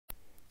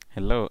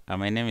Hello,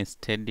 my name is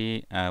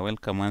Teddy.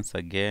 Welcome once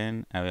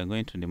again. We are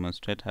going to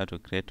demonstrate how to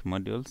create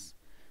modules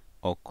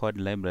or code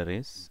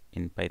libraries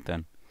in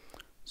Python.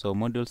 So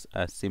modules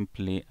are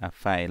simply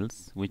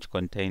files which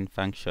contain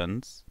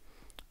functions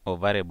or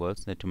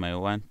variables that you might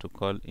want to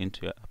call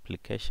into your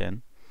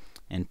application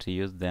and to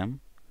use them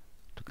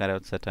to carry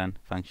out certain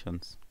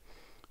functions.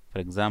 For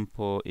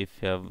example,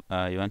 if you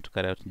want to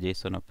carry out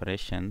JSON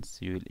operations,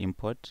 you will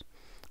import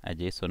a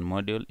JSON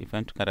module. If you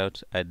want to carry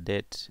out a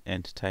date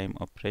and time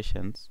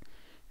operations,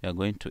 you are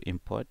going to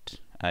import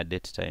a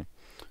date time.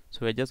 So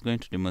we're just going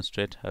to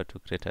demonstrate how to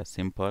create a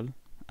simple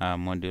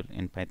module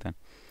in Python.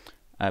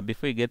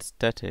 Before we get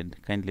started,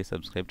 kindly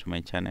subscribe to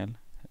my channel,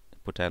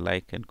 put a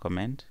like and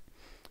comment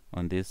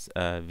on this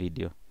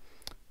video.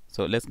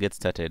 So let's get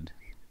started.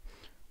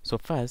 So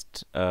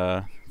first,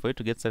 for you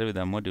to get started with a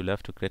module, you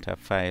have to create a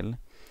file.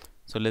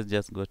 So let's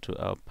just go to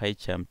our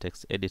PyCharm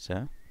text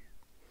editor,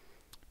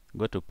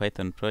 go to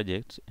Python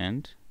project,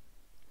 and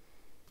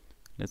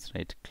let's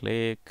right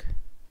click,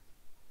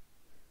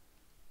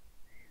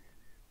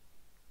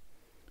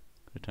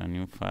 create a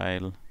new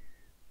file,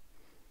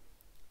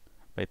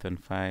 Python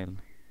file,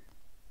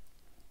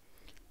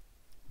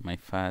 my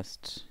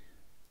first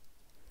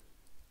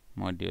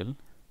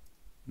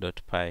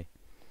module.py.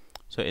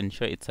 So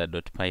ensure it's a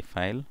 .py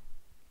file.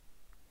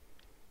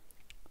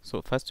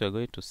 So first we are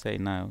going to say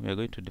now, we are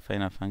going to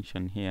define a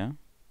function here.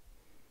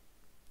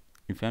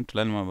 If you want to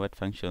learn more about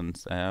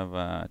functions, I have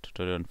a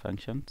tutorial on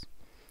functions.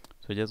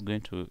 So we're just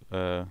going to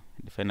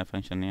define a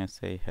function here,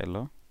 say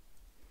hello.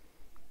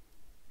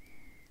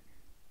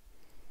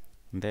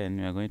 Then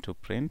we are going to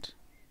print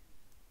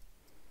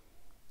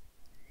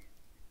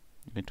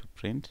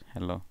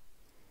hello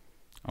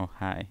or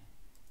hi.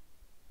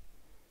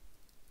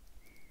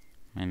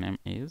 My name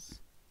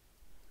is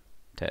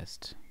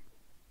test.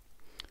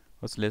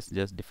 Also, let's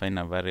just define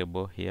a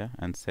variable here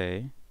and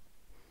say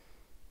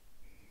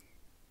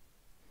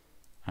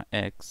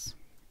x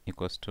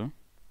equals to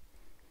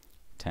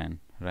 10,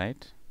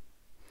 right?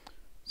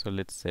 So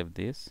let's save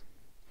this.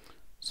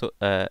 So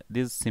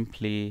this is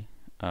simply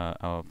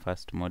our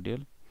first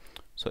module.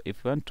 So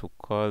if we want to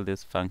call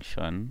this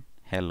function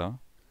hello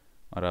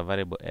or a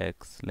variable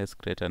x, let's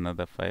create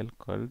another file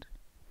called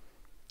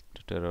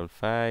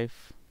tutorial5.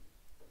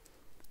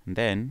 And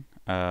then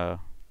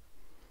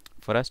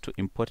for us to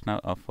import now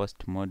our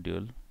first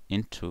module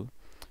into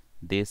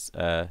this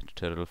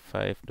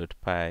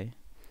tutorial5.py,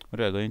 what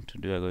we are going to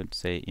do, we are going to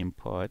say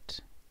import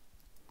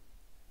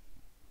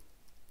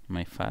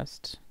my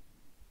first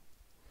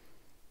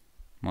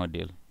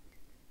module.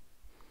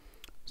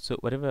 So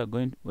whatever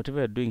we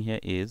are doing here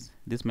is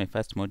this my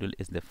first module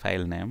is the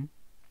file name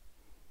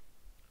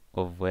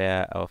of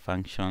where our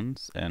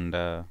functions and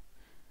our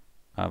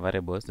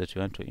variables that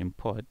we want to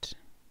import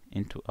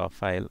into our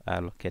file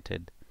are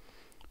located.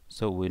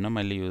 So we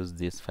normally use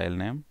this file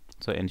name.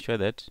 So ensure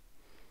that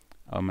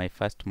my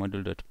first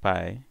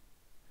module.py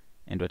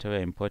and whatever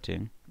you're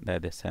importing, they're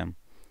the same.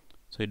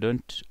 So you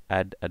don't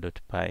add a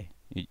 .py.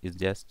 You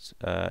just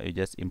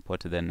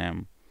import the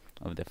name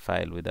of the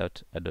file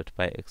without a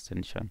 .py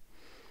extension.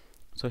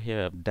 So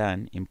here I've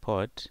done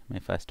import my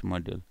first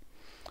module.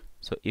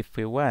 So if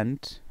we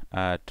want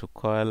to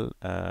call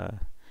a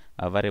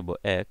variable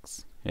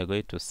x, we are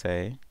going to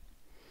say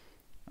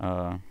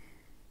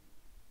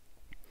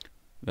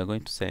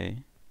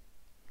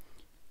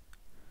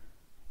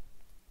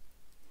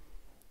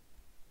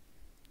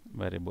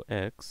variable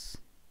x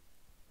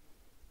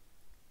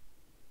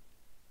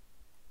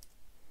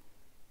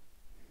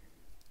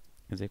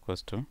is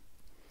equals to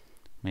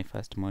my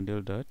first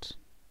module dot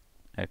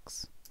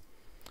x.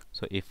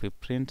 So if we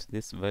print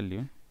this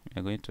value, we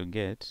are going to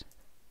get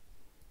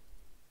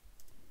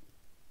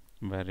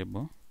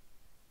variable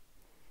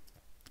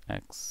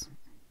x.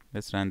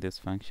 Let's run this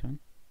function.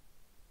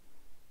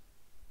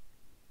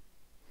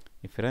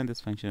 If we run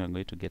this function, we're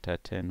going to get a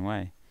 10.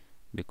 Why?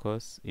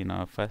 Because in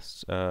our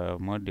first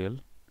module,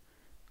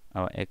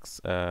 our x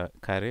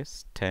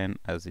carries 10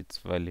 as its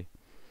value.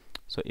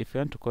 So if you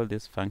want to call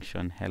this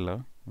function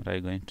hello, what are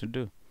you going to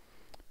do?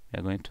 We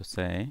are going to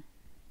say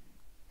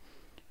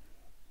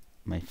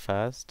my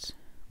first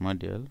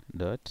module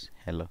dot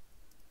hello.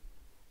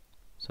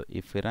 So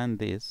if we run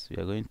this,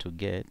 we are going to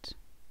get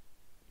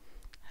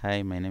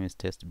hi, my name is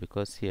test,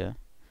 because here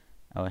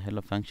our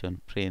hello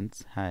function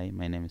prints hi,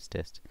 my name is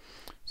test.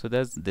 So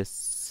that's the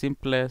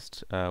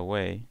simplest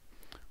way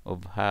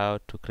of how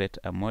to create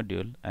a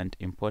module and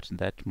import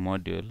that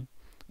module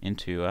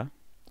into a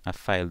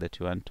file that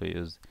you want to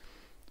use.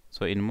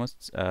 So in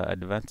most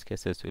advanced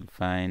cases, you'll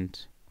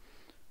find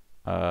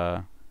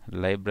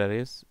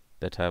libraries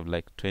that have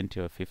like 20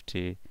 or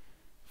 50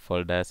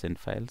 folders and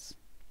files.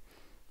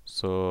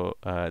 So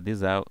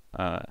these are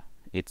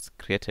it's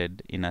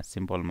created in a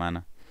simple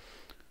manner.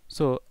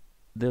 So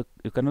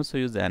you can also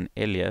use an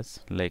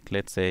alias, like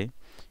let's say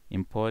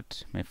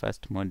import my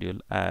first module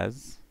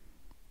as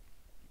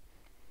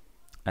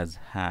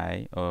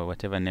hi, or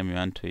whatever name you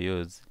want to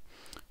use.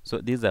 So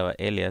these are our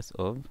alias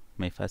of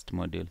my first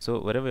module. So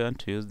whatever you want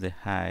to use the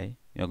hi,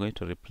 you're going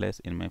to replace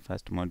in my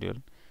first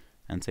module,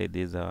 and say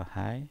these are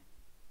high,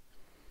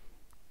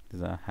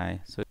 these are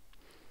high. So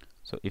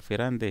if we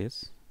run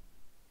this,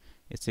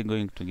 it's still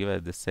going to give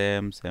us the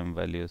same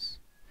values.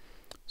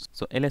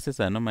 So aliases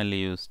are normally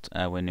used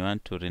when you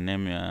want to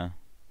rename your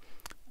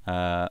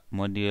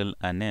module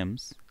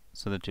names,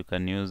 so that you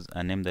can use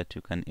a name that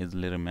you can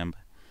easily remember.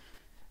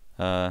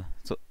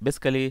 So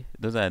basically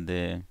those are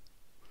the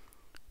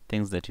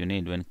things that you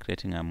need when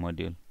creating a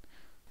module.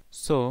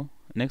 So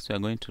next we are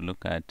going to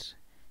look at,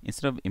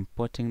 instead of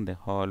importing the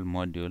whole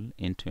module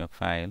into your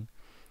file,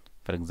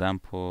 for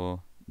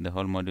example the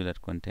whole module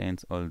that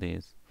contains all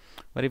these,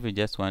 what if you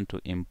just want to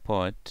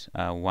import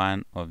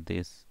one of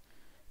these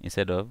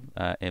instead of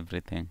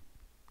everything?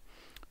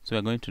 So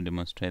we're going to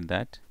demonstrate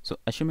that. So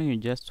assuming you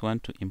just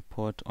want to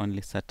import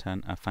only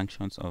certain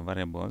functions or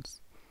variables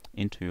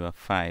into your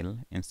file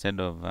instead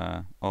of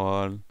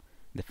all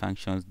the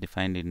functions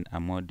defined in a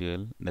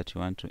module that you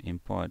want to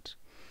import.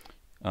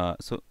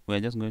 So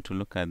we're just going to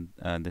look at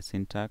the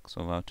syntax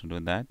of how to do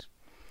that.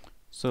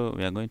 So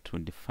we are going to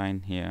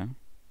define here,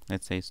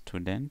 let's say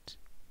student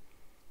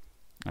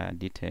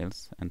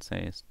details, and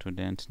say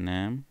student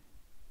name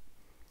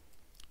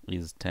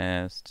is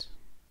test.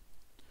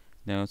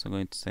 They're also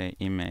going to say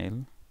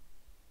email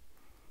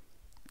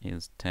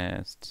is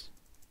test@test.com.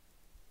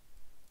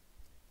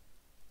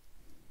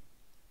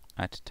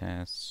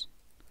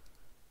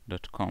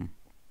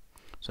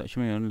 So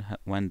assuming we only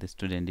want the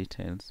student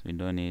details, we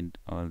don't need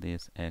all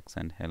these X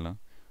and hello.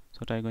 So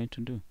what are we going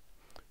to do?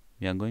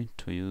 We are going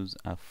to use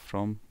a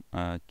from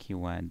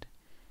keyword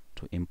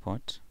to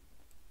import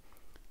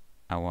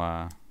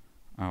our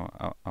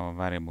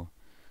variable.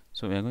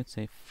 So we are going to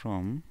say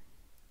from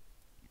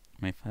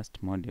my first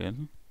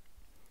module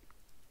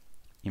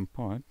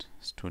import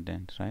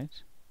student,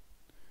 right?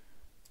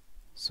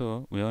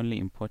 So we're only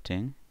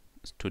importing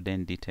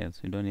student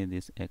details. We don't need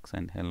these X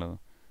and hello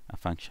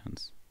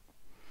functions.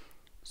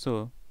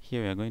 So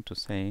here we are going to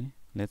say,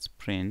 let's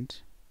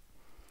print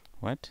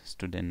what?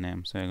 Student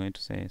name. So we're going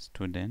to say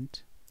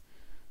student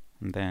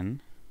and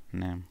then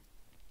name.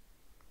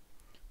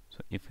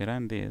 So if we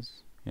run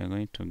this, we're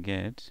going to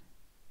get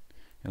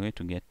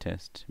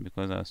test,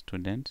 because our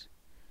student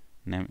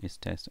name is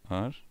test,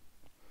 or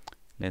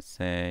let's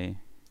say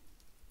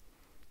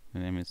the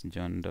name is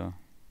John Doe.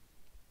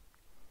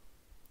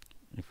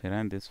 If we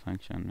run this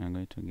function, we're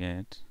going to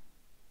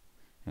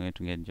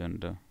get John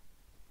Doe.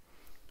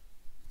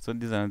 So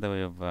this is another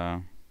way of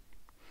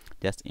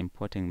just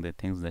importing the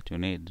things that you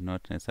need,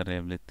 not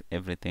necessarily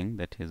everything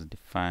that is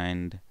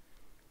defined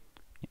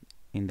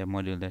in the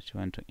module that you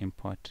want to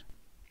import.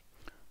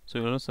 So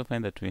you'll also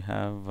find that we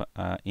have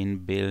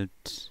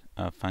inbuilt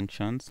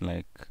functions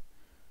like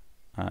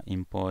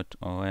import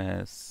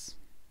OS,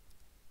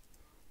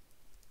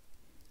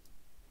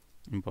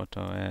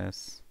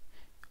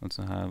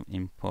 also have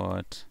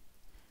import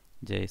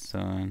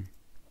JSON,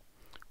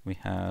 we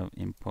have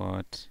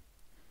import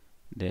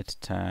date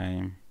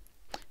time.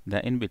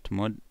 The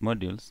inbuilt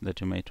modules that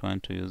you might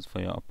want to use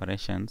for your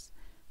operations,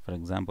 for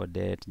example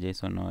date,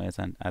 JSON, OS,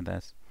 and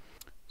others.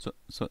 So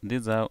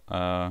these are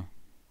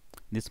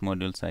these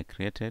modules are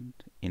created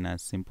in a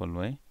simple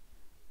way.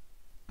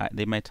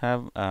 They might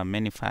have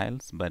many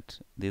files, but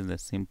this is a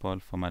simple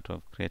format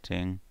of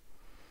creating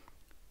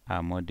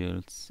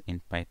modules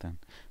in Python.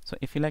 So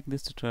if you like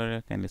this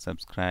tutorial, kindly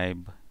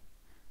subscribe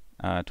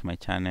to my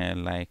channel,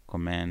 like,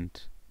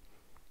 comment,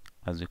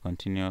 as we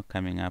continue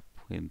coming up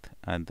with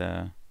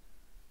other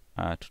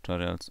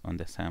tutorials on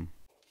the same.